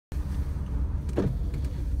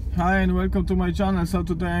Hi and welcome to my channel. So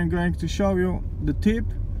today I'm going to show you the tip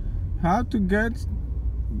how to get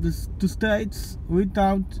to States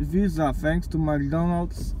without visa, thanks to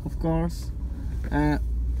McDonald's, of course. And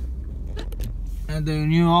the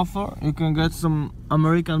new offer, you can get some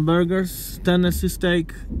American burgers, Tennessee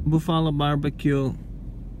steak, buffalo barbecue,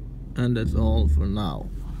 and that's all for now.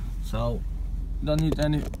 So don't need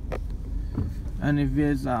any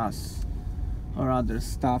visas or other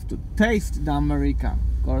stuff to taste the American.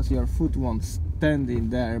 Of course your foot won't stand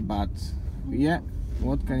in there, but yeah,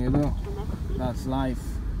 what can you do? That's life.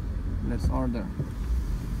 Let's order.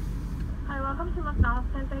 Hi, welcome to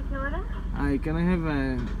McDonald's. Can I take your order? Hi, can I have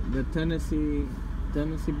the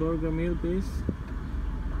Tennessee burger meal, please?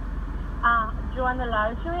 Do you want the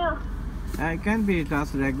large meal? It can be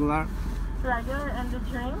just regular. Regular, and the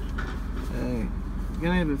drink?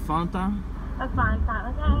 Can I have a Fanta? That's fine.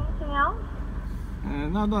 Okay, anything else?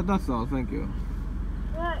 No, that's all, thank you.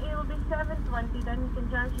 Yeah, it will be $7.20, then you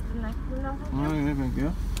can charge it the next window. Okay, thank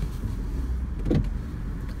you.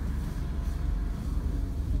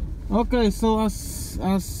 Okay, so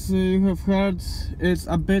as you have heard, it's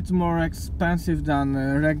a bit more expensive than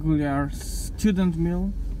a regular student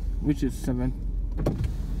meal, which is $7.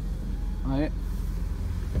 Oh, yeah.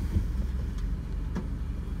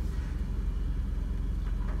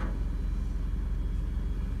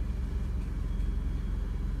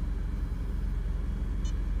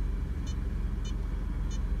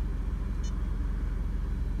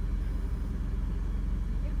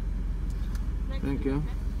 Thank you.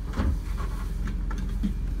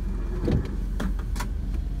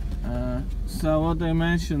 So what I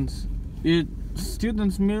mentioned,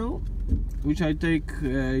 student's meal, which I take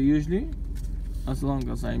usually, as long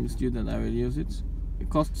as I'm a student I will use it. It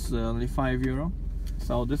costs only €5.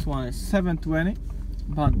 So this one is $7.20,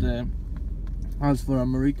 but as for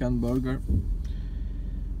American burger,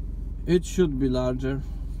 it should be larger,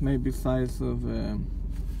 maybe size of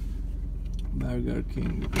Burger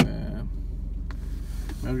King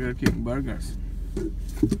burgers.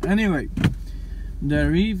 Anyway, the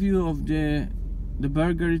review of the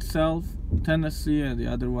burger itself, Tennessee, and the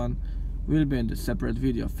other one will be in the separate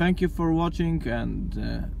video. Thank you for watching,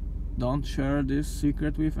 and don't share this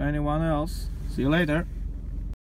secret with anyone else. See you later.